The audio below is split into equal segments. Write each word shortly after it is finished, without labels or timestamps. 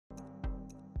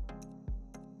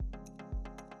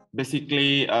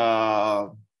basically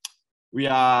we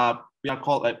are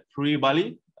called like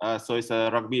Bali. So it's a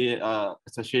rugby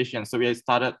association. So we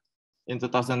started in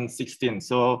 2016.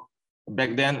 So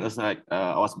back then it was like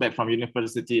I was back from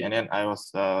university, and then I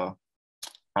was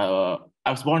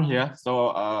born here. So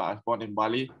I was born in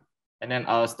Bali, and then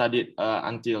I studied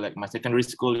until like my secondary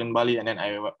school in Bali, and then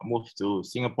I moved to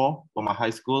Singapore for my high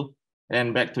school,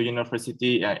 and back to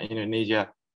university in Indonesia.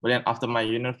 But then after my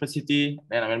university,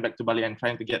 then I went back to Bali and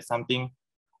trying to get something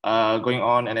going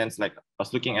on. And then it's like I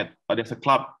was looking at there's a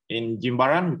club in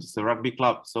Jimbaran, which is a rugby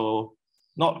club. So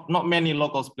not many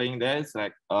locals playing there. It's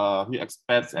like few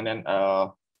expats, and then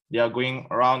they are going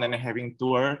around and having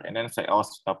tour. And then it's like I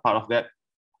was a part of that.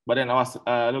 But then I was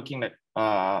looking like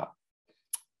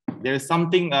there is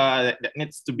something that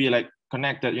needs to be like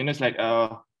connected. You know, it's like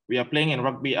we are playing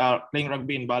rugby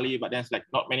in Bali, but then it's like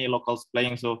not many locals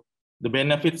playing. So the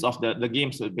benefits of the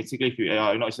games, so basically, if you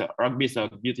know, rugby is a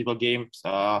beautiful game.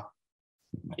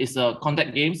 It's a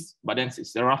contact games, but then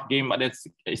it's a rough game, but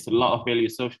it's a lot of value.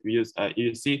 So if you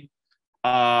see,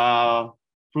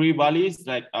 Bali is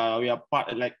like we are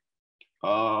part like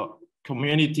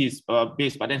communities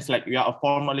based, but then it's like we are a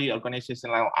formally organization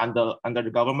like under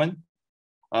the government.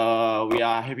 We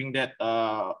are having that.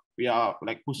 We are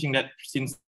like pushing that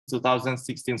since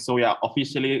 2016. So we are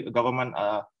officially government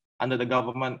under the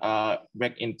government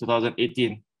back in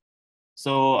 2018.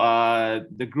 So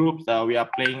the group we are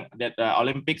playing that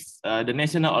Olympics, the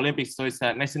National Olympics. So it's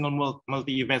a national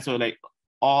multi-event. So like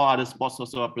all other sports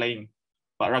also are playing,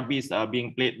 but rugby is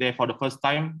being played there for the first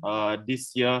time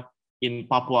this year in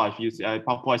Papua. If you see,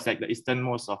 Papua is like the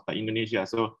easternmost of Indonesia.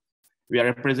 So we are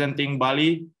representing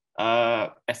Bali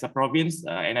as a province,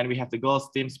 and then we have the girls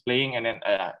teams playing, and then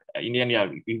in the end, yeah,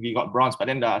 we got bronze. But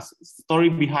then the story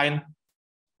behind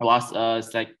was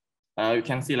it's like you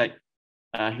can see like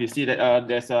you see that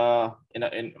there's in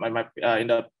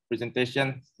the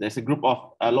presentation there's a group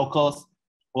of locals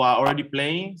who are already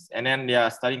playing, and then they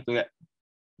are starting to get.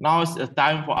 Now it's a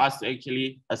time for us to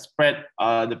actually spread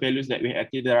the values that we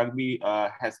actually the rugby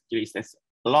has. There's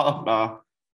a lot of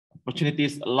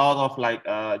opportunities, a lot of like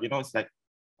you know, it's like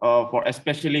for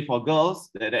especially for girls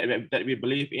that we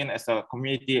believe in as a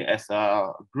community, as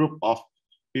a group of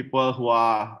people who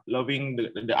are loving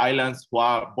the islands, who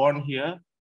are born here,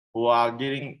 who are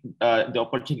getting the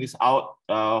opportunities out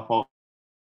for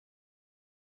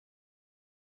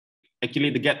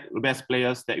actually to get the best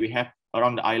players that we have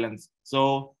around the islands.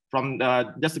 So from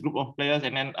just a group of players,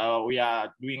 and then we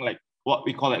are doing like what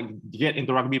we call like get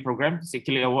into rugby program. It's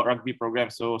actually a world rugby program.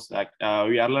 So it's like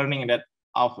we are learning that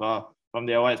from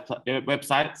their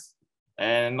websites,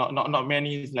 and not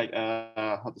many is like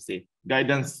how to say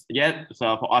guidance yet.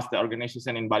 So for us, the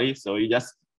organization in Bali, so we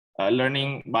just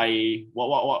learning by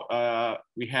what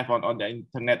we have on the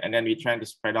internet, and then we trying to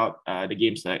spread out the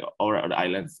games like over the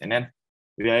islands, and then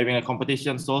we are having a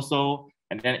competition also.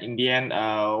 And then in the end,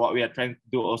 what we are trying to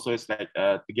do also is like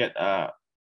to get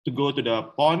to go to the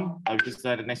pond, which is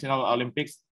the National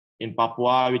Olympics in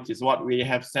Papua, which is what we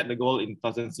have set the goal in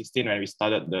 2016 when we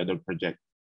started the project.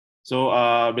 So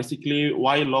basically,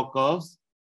 why locals?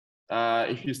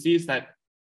 If you see, it's like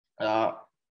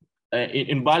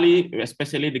in Bali,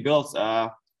 especially the girls, there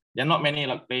are not many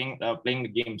like playing the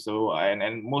game. So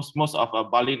and most of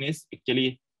Balinese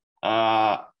actually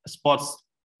sports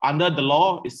under the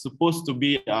law is supposed to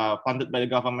be funded by the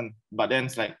government, but then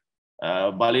it's like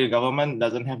Bali government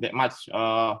doesn't have that much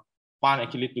fund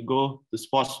actually to go to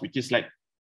sports, which is like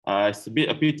it's a bit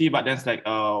a pity. But then it's like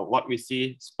what we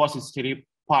see, sports is actually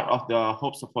part of the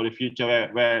hopes for the future,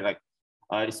 where like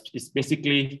it's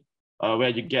basically where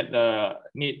you get the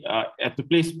need to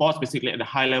play sports. Basically at the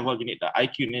high level, you need the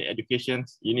IQ, you need education,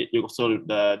 you need also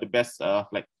the best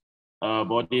like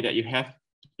body that you have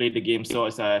to play the game. So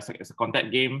it's a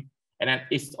contact game, and then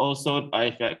it's also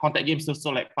contact games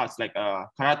also like parts like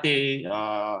karate,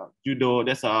 judo.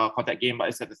 There's a contact game, but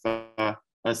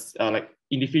it's like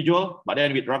individual. But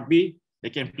then with rugby, they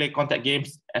can play contact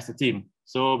games as a team.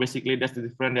 So basically, that's the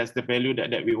difference. That's the value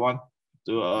that we want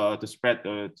to spread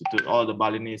to all the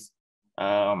Balinese.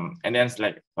 And then it's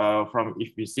like from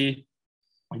if you see,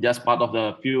 just part of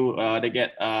the few they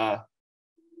get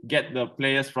the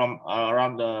players from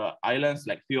around the islands,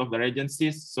 like few of the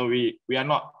regencies. So we are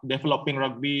not developing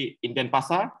rugby in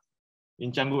Denpasar,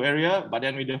 in Canggu area, but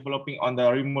then we're developing on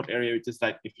the remote area, which is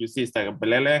like if you see, it's like a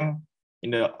Beleleng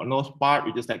in the north part,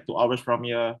 which is like 2 hours from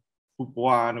here.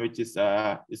 Pupuan, which is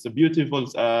it's a beautiful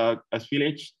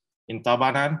village in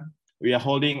Tabanan. We are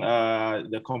holding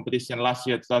the competition last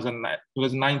year,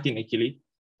 2019 actually,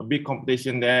 a big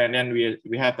competition there, and then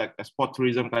we have like a sport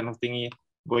tourism kind of thingy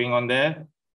going on there.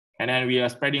 and then we are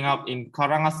spreading out in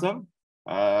Karangasem.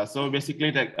 So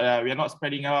basically, that we are not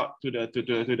spreading out to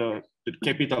the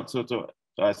capital. So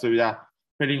we are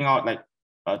spreading out like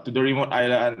to the remote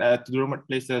island, to the remote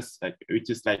places, like which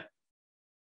is like,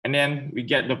 and then we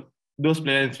get those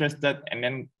players interested, and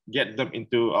then get them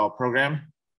into our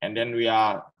program, and then we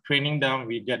are training them.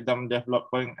 We get them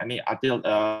developing until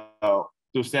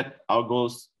to set our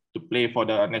goals to play for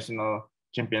the national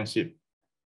championship.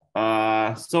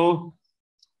 So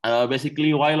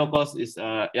basically, why locals is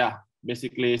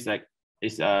basically it's like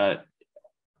it's a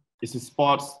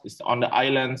sports. It's on the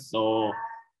island, so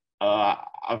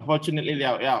unfortunately,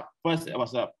 first it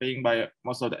was playing by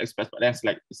most of the experts, but then it's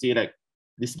like you see like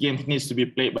this game needs to be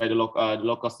played by the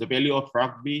locals. The value of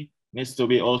rugby needs to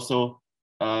be also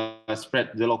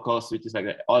spread to the locals, which is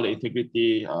like all the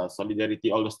integrity,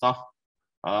 solidarity, all the stuff.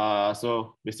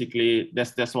 So basically,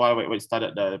 that's why we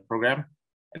started the program.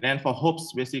 And then for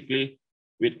hopes, basically,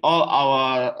 with all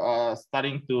our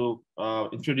starting to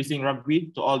introducing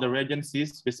rugby to all the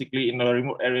regencies, basically in the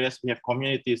remote areas, we have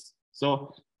communities.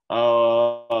 So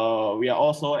we are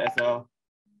also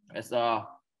as a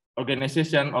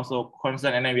organization also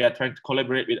concerned, and then we are trying to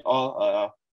collaborate with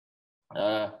all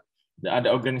the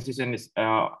other organizations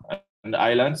on the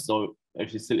island. So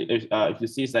if you see,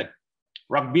 it's like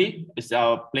rugby is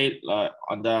played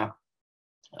on the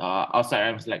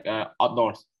outside, like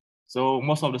outdoors. So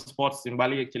most of the sports in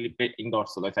Bali actually played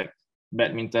indoors. So it's like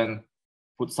badminton,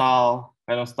 futsal,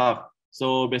 kind of stuff.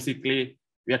 So basically,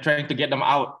 we are trying to get them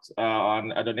out on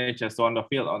the nature, so on the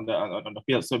field, on the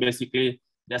field. So basically,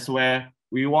 that's where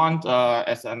we want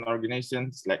as an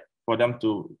organization, like for them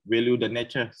to value the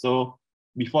nature. So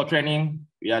before training,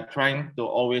 we are trying to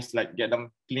always like get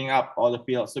them clean up all the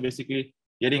fields. So basically,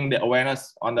 getting the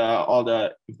awareness on all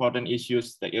the important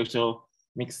issues that also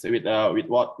mixed with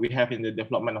what we have in the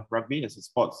development of rugby as a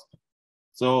sports.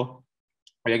 So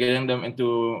we are getting them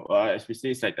into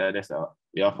especially it's like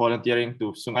we are volunteering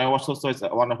to Sungei Watch, also it's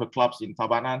one of the clubs in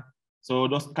Tabanan. So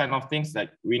those kind of things, like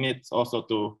we need also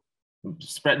to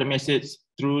spread the message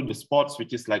through the sports,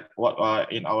 which is like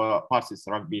what in our parts is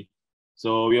rugby.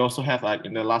 So we also have like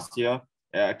in the last year,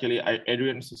 actually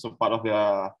Adrian is also part of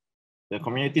the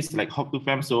communities like Hop to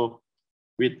Fam. So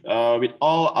with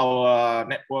all our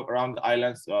network around the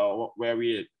islands where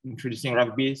we're introducing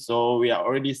rugby, so we are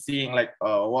already seeing like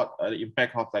what the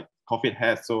impact of like COVID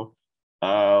has. So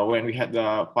when we had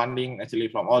the funding actually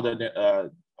from all the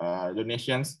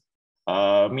donations,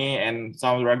 me and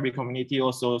some of the rugby community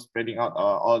also spreading out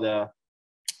all the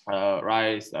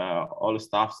rice, all the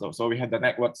stuff. So we have the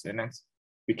networks, and then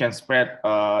we can spread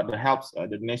the helps,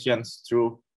 the donations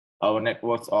through our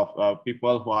networks of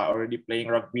people who are already playing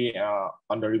rugby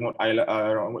on the remote island,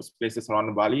 remote places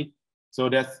around Bali. So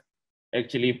that's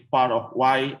actually part of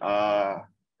why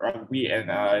rugby and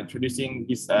introducing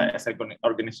this as an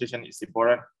organization is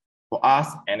important for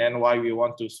us, and then why we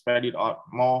want to spread it out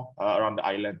more around the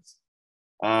islands.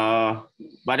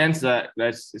 But then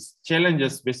there's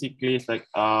challenges. Basically, it's like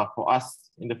for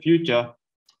us in the future,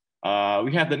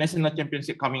 we have the national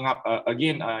championship coming up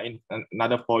again in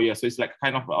another 4 years. So it's like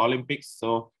kind of Olympics.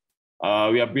 So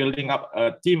we are building up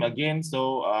a team again.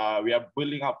 So we are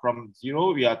building up from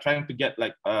zero. We are trying to get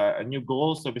like a new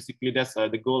goal. So basically that's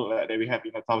the goal that we have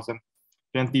in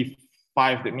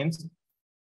 2025, that means.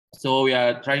 So we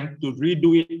are trying to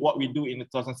redo it, what we do in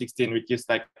 2016, which is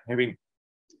like having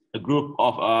a group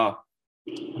of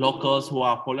locals who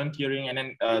are volunteering, and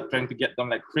then trying to get them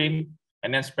like trained,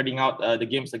 and then spreading out the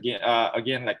games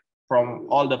again like from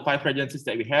all the 5 regencies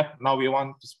that we have. Now we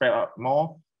want to spread out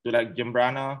more to like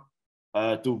Jembrana,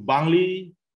 to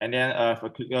Bangli, and then for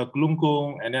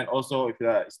Kelungkung, and then also if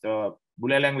it's the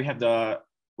Buleleng, we have the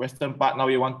western part. Now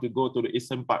we want to go to the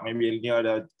eastern part, maybe near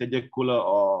the Tejakula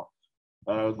or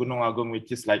Gunung Agung,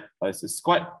 which is like it's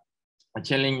quite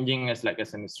challenging as a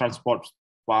transport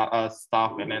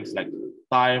stuff, and then it's like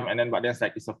time, and then but then it's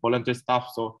like it's a volunteer stuff.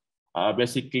 So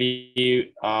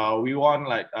basically we want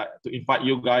like to invite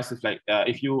you guys,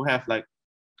 if you have like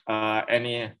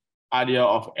any idea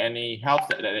of any help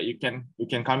that you can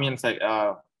come in, like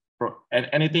and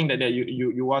anything that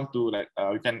you want to like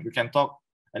we can talk.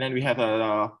 And then we have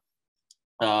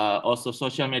also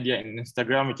social media and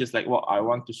Instagram, which is like what I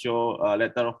want to show a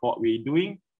letter of what we're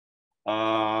doing.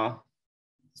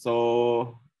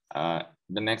 So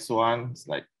the next one is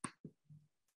like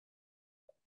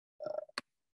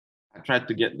I tried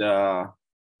to get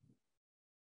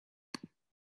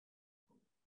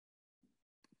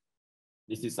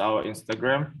this is our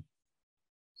Instagram.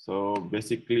 So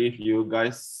basically, if you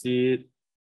guys see it,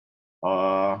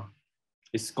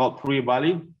 it's called Free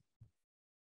Bali.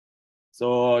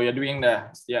 So we're doing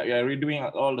we're redoing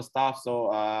all the stuff.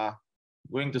 So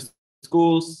going to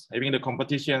schools, having the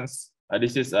competitions.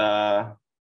 This is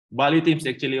Bali teams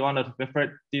actually one of the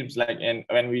favorite teams. Like, and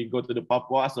when we go to the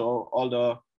Papua, so all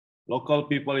the local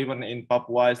people even in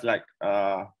Papua is like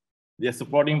they're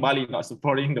supporting Bali, not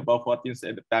supporting the Papua teams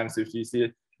at the time. So if you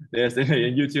see there's in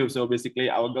YouTube, so basically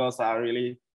our girls are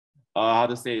really how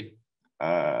to say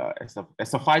as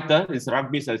a fighter. It's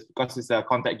rugby, so it's because it's a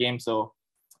contact game. So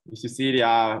if you see, they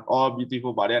are all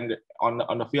beautiful, but then on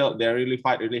the field they really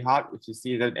fight really hard. If you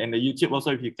see that in the YouTube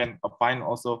also, if you can find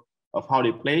also of how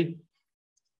they play.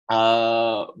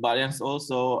 But then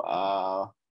also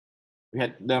we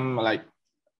had them like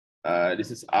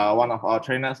this is one of our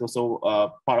trainers, also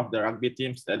part of the rugby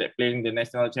teams that they're playing the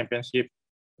national championship,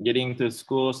 getting to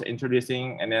schools,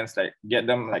 introducing, and then it's like get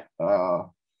them like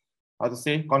how to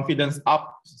say confidence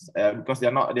up because they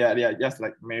are just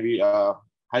like maybe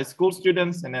high school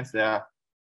students, and then they are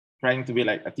trying to be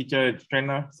like a teacher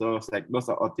trainer. So it's like those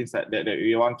are all things that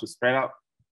we want to spread out.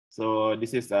 So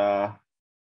this is a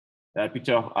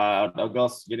picture of the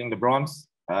girls getting the bronze.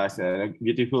 It's a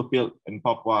beautiful field in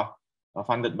Papua,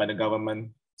 funded by the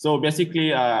government. So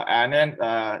basically, and then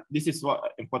this is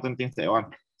what important things that I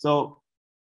want. So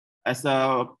as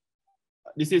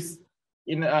this is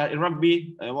in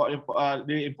rugby,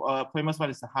 the famous one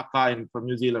is haka from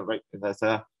New Zealand, right? That's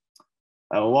a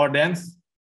war dance.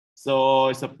 So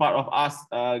it's a part of us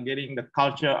getting the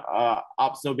culture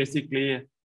up. So basically,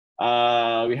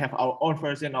 we have our own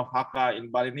version of haka in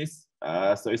Balinese.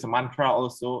 So it's a mantra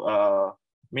also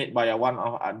made by one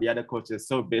of the other coaches.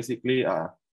 So basically, I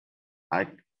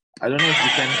don't know if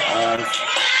you can.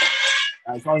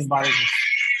 Sorry, Balinese.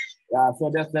 Yeah. So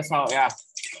that's how. Yeah.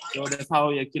 So that's how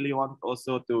we actually want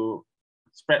also to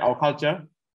spread our culture.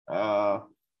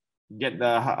 Get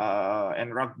the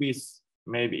and rugby's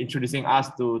maybe introducing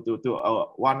us to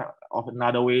one of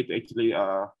another way to actually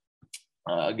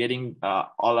getting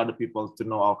all other people to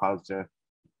know our culture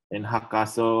in Hakka.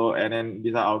 So, and then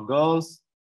these are our girls.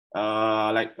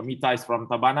 Like Mita is from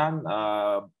Tabanan,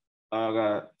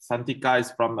 Santika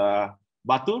is from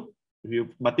Batu.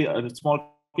 Batu, a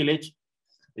small village.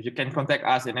 If you can contact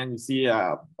us, and then you see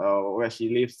where she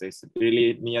lives, it's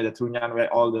really near the Trunyan,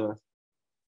 where all the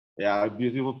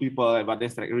beautiful people, but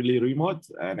it's like really remote.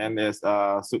 And then there's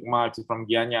Sukma, which is from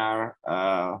Gianyar.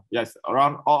 Yes,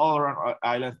 around all around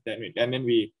islands. And then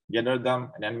we gather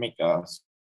them and then make the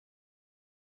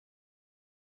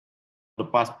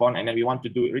passport, and then we want to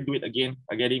redo it again,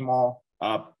 getting more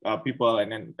people,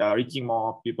 and then reaching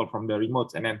more people from the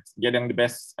remotes, and then getting the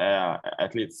best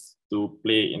athletes to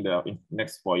play in the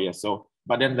next 4 years. So,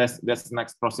 but then that's the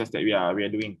next process that we are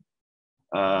doing.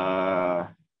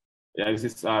 This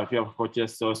is a few of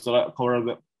coaches. So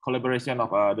collaboration of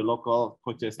the local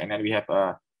coaches, and then we have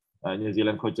New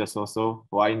Zealand coaches also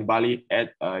who are in Bali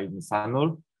in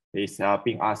Sanur. He's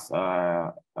helping us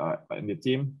in the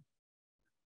team.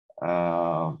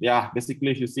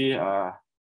 Basically, if you see,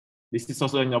 this is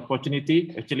also an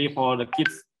opportunity actually for the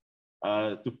kids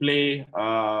to play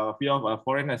few of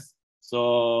foreigners.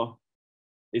 So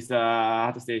it's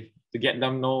how to say, to get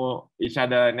them know each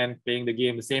other and then playing the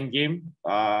game, the same game.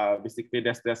 Basically,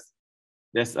 that's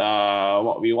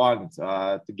what we want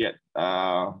to get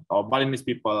our Balinese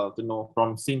people to know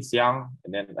from since young,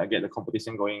 and then get the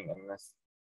competition going, and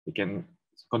we can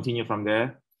continue from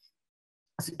there.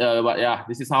 But yeah,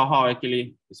 this is how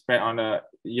actually spread on the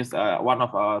one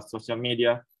of our social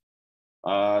media.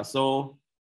 So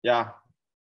yeah,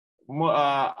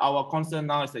 our concern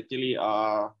now is actually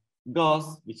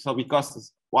girls. So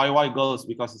because why girls?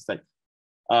 Because it's like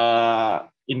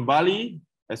in Bali,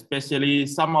 especially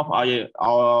some of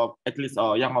our athletes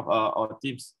or young of our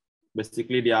teams,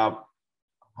 basically they are,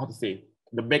 how to say,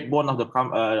 the backbone of the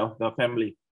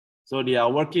family. So they are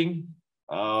working.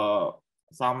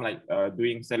 Some like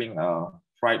selling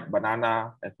fried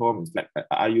banana at home. It's like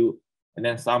ayu, and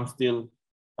then some still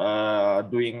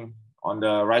doing on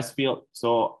the rice field.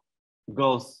 So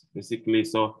girls basically.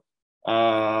 So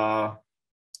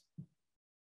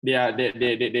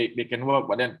they can work,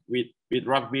 but then with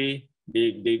rugby,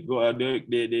 they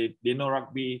know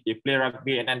rugby, they play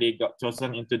rugby, and then they got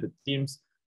chosen into the teams.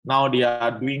 Now they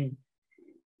are doing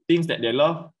things that they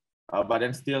love, but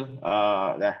then still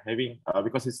they're having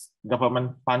because it's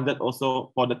government funded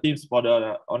also for the teams,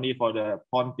 only for the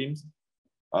pond teams.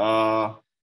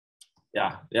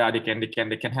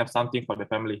 They can have something for the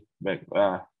family. But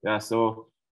so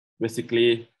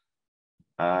basically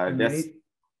that's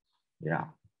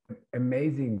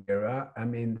amazing, Wira. I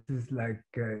mean, this is like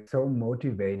so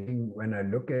motivating when I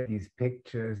look at these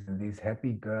pictures and these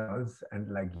happy girls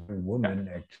and like young women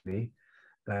actually.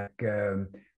 like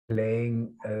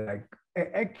playing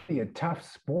actually a tough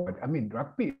sport. I mean,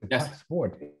 rugby is a tough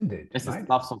sport, isn't it? This right? is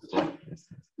tough sport. Yes.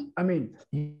 I mean,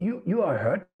 you are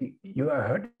hurting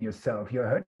yourself. You're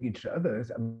hurting each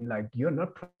other's. I mean, like you're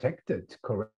not protected,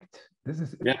 correct? This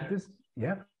is this,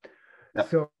 yeah. Yeah.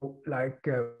 So, like,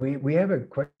 we have a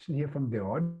question here from the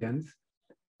audience,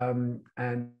 and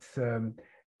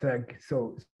like,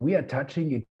 so we are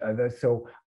touching each other. So,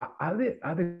 are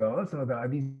the girls or are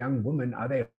these young women, are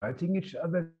they hurting each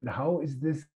other? How is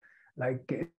this?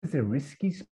 Like, is this a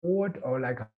risky sport, or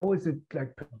like how is it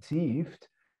like perceived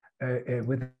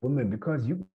with women? Because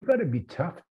you got to be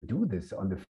tough to do this on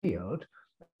the field.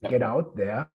 Get out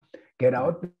there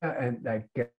and like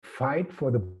fight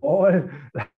for the ball,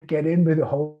 like get in with the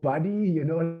whole body, you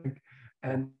know. Like,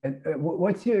 and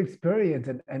what's your experience,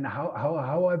 and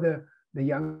how are the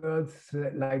young girls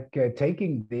like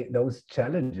taking those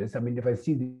challenges? I mean, if I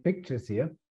see the pictures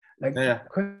here, like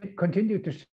continue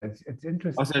to share. It's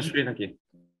interesting. Also, screen, okay.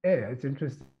 Yeah, it's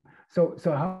interesting. So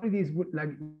how are these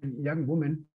like young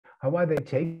women? How are they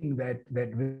taking that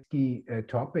risky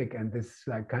topic and this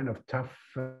like kind of tough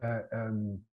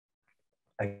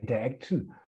interaction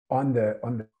on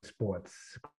the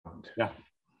sports ground? Yeah,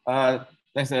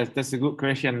 that's a good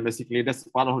question. Basically, that's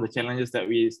part of the challenges that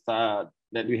we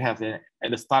have at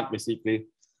the start. Basically,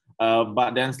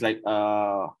 but then it's like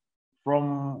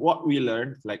from what we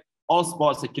learned, like all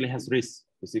sports actually has risk.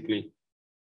 Basically,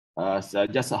 so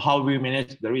just how we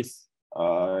manage the risk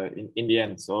in the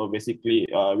end. So basically,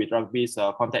 with rugby, it's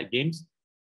contact games.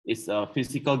 It's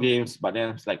physical games, but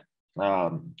then it's like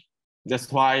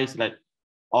that's why it's like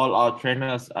all our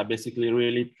trainers are basically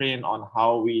really trained on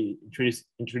how we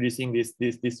introducing these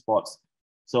sports.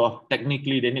 So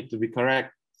technically they need to be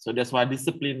correct. So that's why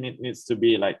discipline needs to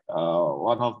be like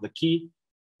one of the key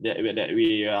that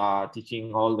we are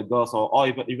teaching all the girls or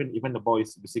even the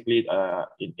boys basically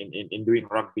in doing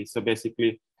rugby. So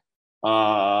basically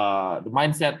the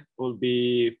mindset will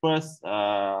be first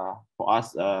for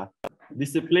us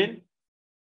discipline.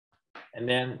 And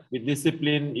then with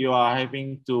discipline, you are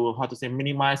having to, how to say,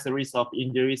 minimize the risk of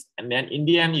injuries. And then in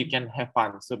the end, you can have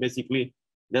fun. So basically,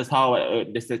 that's how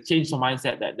there's a change of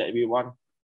mindset that we want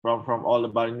from all the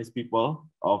Balinese people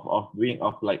of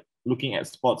like looking at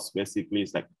sports. Basically,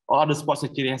 it's like all the sports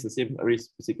actually has the same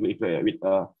risk. Basically, with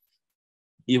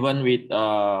even with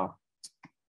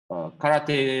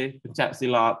karate, pencak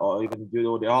silat, or even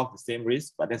judo, they all have the same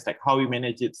risk. But that's like how we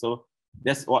manage it. So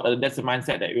that's the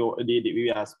mindset that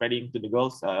we are spreading to the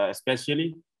girls,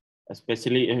 especially if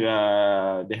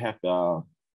they have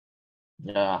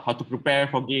how to prepare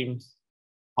for games,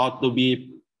 how to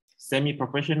be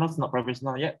semi-professionals, not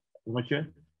professional yet, I'm not sure.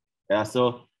 Yeah,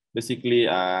 so basically,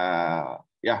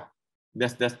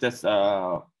 that's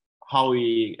how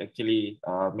we actually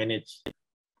manage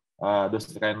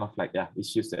those kind of like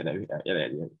issues that we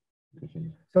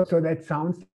So that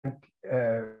sounds like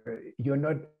you're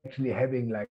not actually having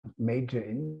like major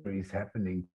injuries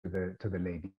happening to the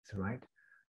ladies, right?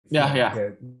 It's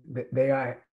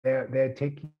they're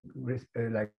taking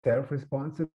like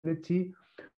self-responsibility,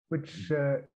 which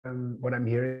what I'm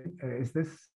hearing is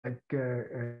this like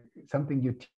something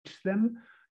you teach them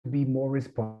to be more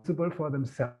responsible for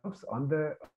themselves on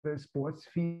the sports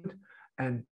field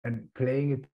and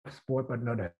playing a sport but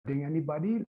not hurting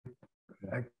anybody.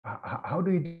 Like how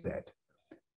do you do that?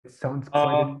 It sounds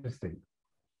quite interesting.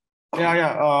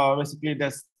 Basically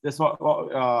that's what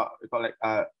we call like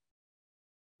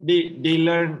they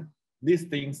learn these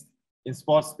things in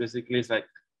sports. Basically it's like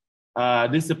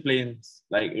disciplines,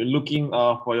 like looking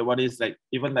for your bodies. Like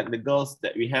even like the girls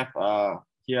that we have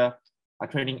here are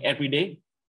training every day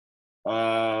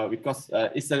because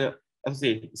it's a, as I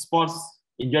say, sports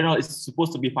in general is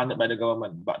supposed to be funded by the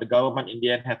government, but the government in the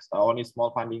end has only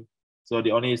small funding. So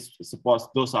they only support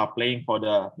those who are playing for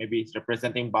the, maybe it's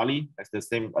representing Bali. That's the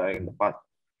same in the past.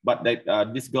 But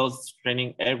that these girls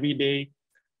training every day,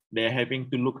 they're having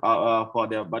to look for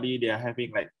their body. They are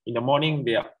having like in the morning,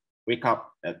 they wake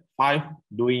up at 5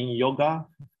 doing yoga.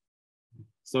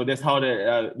 So that's how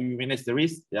we manage the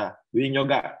risk. Yeah, doing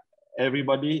yoga.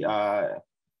 Everybody,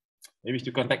 maybe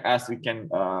to contact us, we can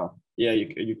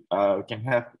we can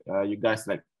have you guys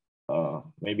like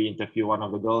maybe interview one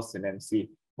of the girls and then see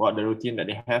what the routine that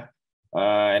they have.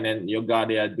 And then yoga,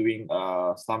 they are doing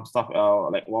some stuff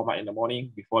like warm up in the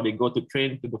morning before they go to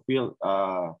train to the field,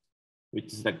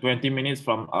 which is like 20 minutes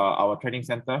from our training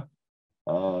center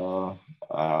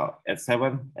at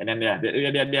 7. And then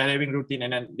they're having routine,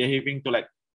 and then they're having to like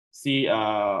see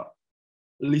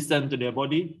listen to their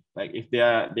body. Like if they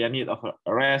are need of a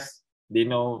rest, they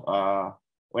know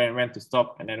when to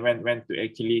stop, and then when to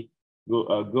actually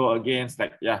go against,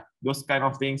 like, yeah, those kind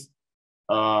of things.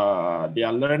 They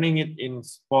are learning it in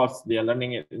sports. They are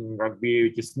learning it in rugby,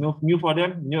 which is new for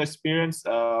them, new experience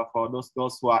for those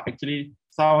girls who are actually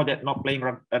some that not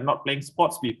playing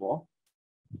sports before.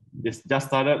 They just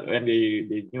started when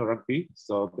they knew rugby.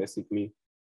 So basically,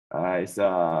 it's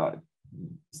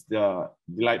the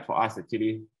delight for us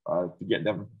actually to get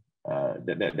them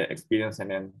that experience,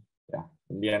 and then yeah,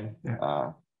 in the end,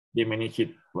 they manage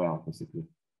it well basically.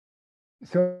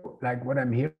 So, like, what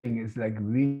I'm hearing is like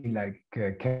really like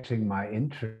catching my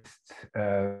interest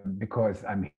because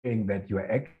I'm hearing that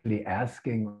you're actually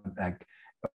asking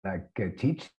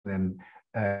teach them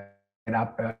get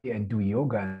up early and do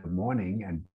yoga in the morning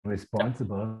and be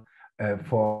responsible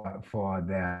for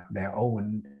their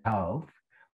own health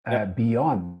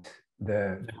beyond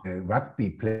the rugby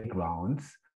playgrounds.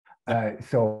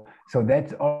 So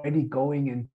that's already going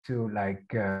into like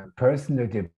personal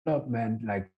development,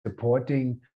 like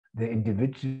supporting the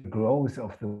individual growth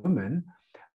of the women.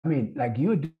 I mean, like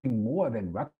you're doing more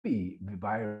than rugby,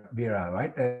 Wira,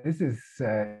 right? This is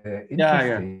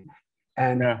interesting.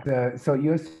 And so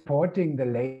you're supporting the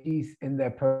ladies in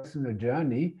their personal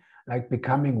journey, like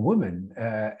becoming women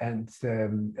and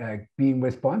being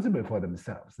responsible for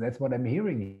themselves. That's what I'm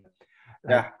hearing here.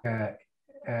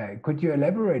 Like, could you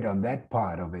elaborate on that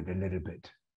part of it a little bit?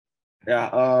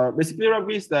 Yeah, basically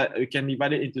rugby is that we can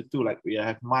divide it into two. Like we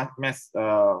have mass,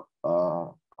 how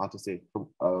to say,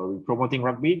 promoting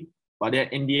rugby, but then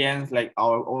in the end, like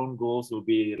our own goals will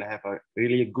be like have a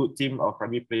really good team of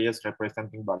rugby players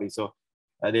representing Bali. So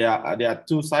there are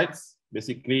two sides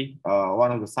basically.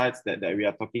 One of the sides that we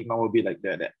are talking now will be like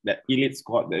the elite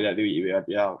squad that we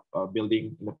are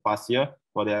building in the past year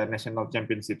for the national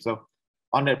championship. So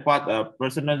on that part,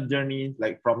 personal journey,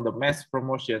 like from the mass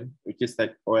promotion, which is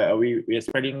like where we are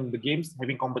spreading the games,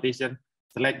 having competition,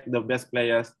 select the best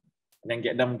players, and then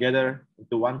get them together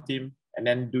into one team, and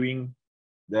then doing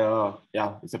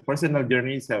it's a personal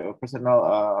journey, it's a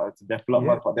personal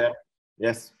development for them.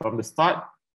 Yes, from the start.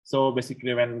 So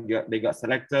basically, when they got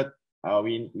selected,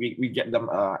 we get them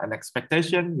an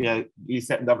expectation. We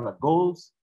set them the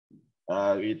goals.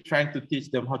 We're trying to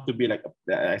teach them how to be like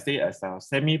I say as a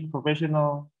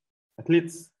semi-professional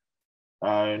athletes,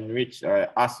 in which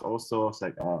us also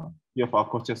like few of our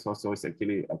coaches also is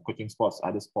actually coaching sports,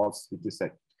 other sports, which is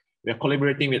like we are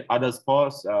collaborating with other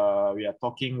sports. We are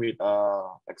talking with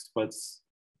experts.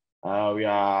 We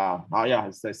are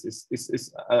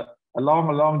it's a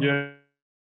long journey.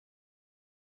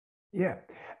 Yeah,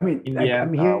 I mean, in the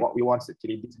end, what we want is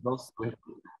actually these girls.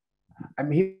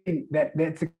 I'm hearing that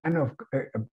that's a kind of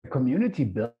community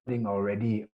building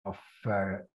already of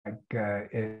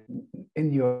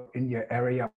in your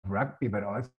area of rugby, but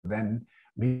also then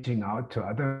reaching out to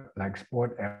other like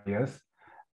sport areas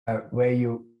where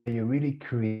you really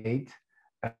create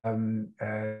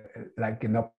like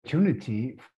an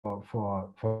opportunity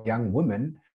for young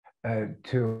women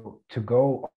to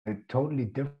go on a totally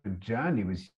different journey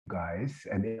with you guys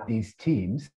and these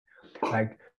teams,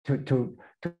 like to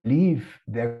leave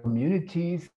their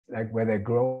communities, like where they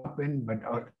grow up in, but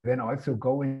then also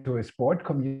go into a sport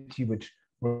community which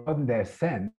broaden their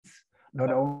sense,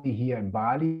 not only here in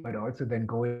Bali, but also then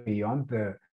going beyond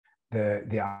the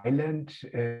island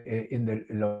in the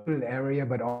local area,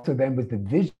 but also then with the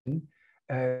vision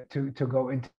to go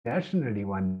internationally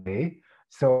one day.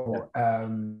 So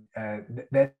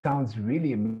that sounds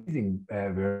really amazing,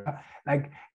 Wira.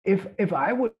 Like if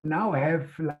I would now have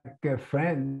like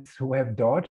friends who have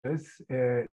daughters,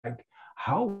 like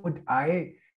how would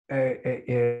I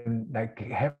like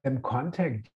have them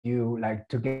contact you, like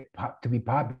to be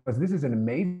part, because this is an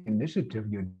amazing initiative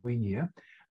you're doing here.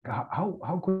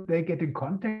 How could they get in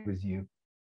contact with you?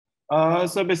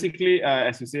 So basically,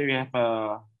 as you say, we have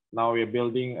now we are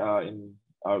building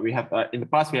we have in the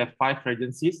past we have 5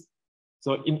 regencies.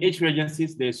 So in each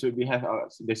regencies they should have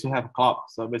a club.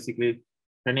 So basically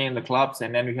training in the clubs,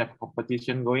 and then we have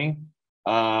competition going.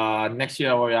 Next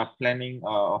year we are planning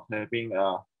of having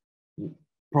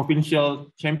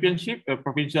provincial championship,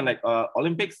 provincial like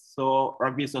Olympics. So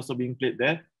rugby is also being played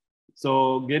there.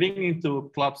 So getting into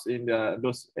clubs in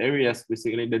those areas,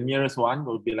 basically the nearest one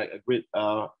will be like a great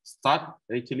start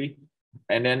actually.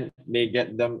 And then they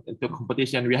get them into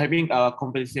competition. We're having a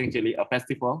competition actually, a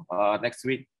festival next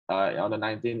week on the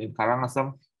 19th in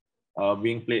Karangasem,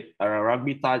 being played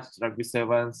rugby touch, rugby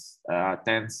sevens,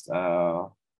 10s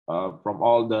from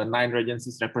all the 9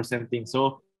 regencies representing.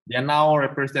 So they are now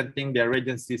representing their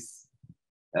regencies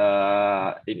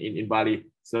in Bali.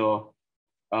 So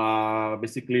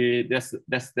basically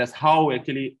that's how we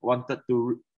actually wanted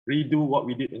to redo what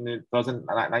we did in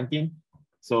 2019.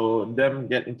 So them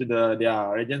get into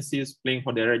their agencies, playing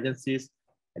for their agencies,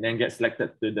 and then get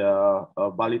selected to the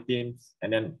Bali teams.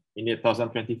 And then in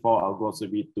 2024, our goals will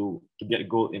be to get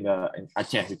gold in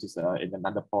Aceh, which is in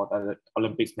another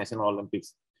Olympics, National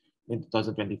Olympics in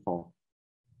 2024.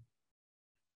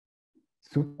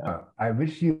 Super. I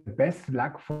wish you the best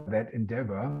luck for that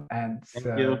endeavor. And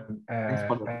Thank you. Thanks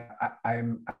for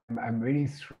I'm really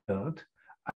thrilled.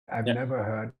 I've never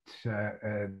heard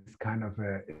this kind of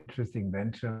interesting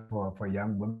venture for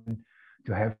young women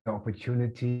to have the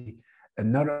opportunity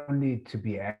not only to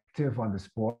be active on the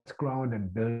sports ground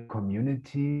and build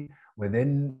community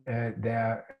within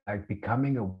their like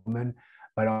becoming a woman,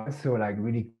 but also like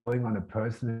really going on a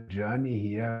personal journey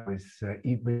here with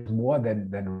even more than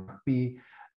rugby,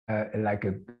 like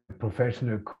a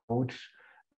professional coach,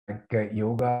 like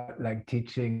yoga, like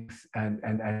teachings and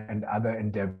other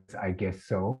endeavors, I guess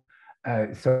so.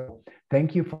 So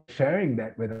thank you for sharing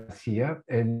that with us here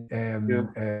in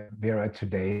Wira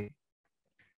today.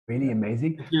 Really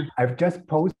amazing. I've just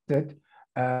posted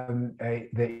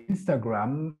the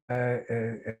Instagram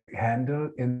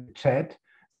handle in the chat.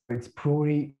 It's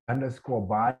Puri_Bali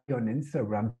on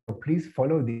Instagram. So please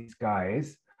follow these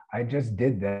guys. I just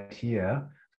did that here.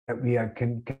 We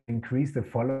can increase the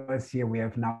followers here. We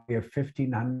have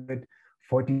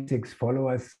 1,546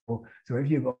 followers. So if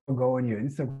you go on your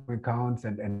Instagram accounts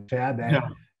and share that,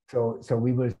 so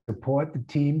we will support the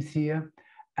teams here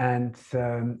and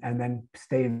then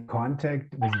stay in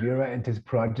contact with Wira and his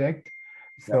project.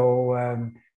 So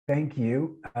thank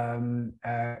you.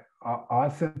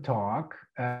 Awesome talk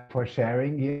for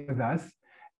sharing here with us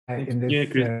in this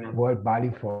World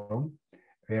Bali Forum.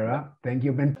 Wira, thank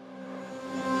you.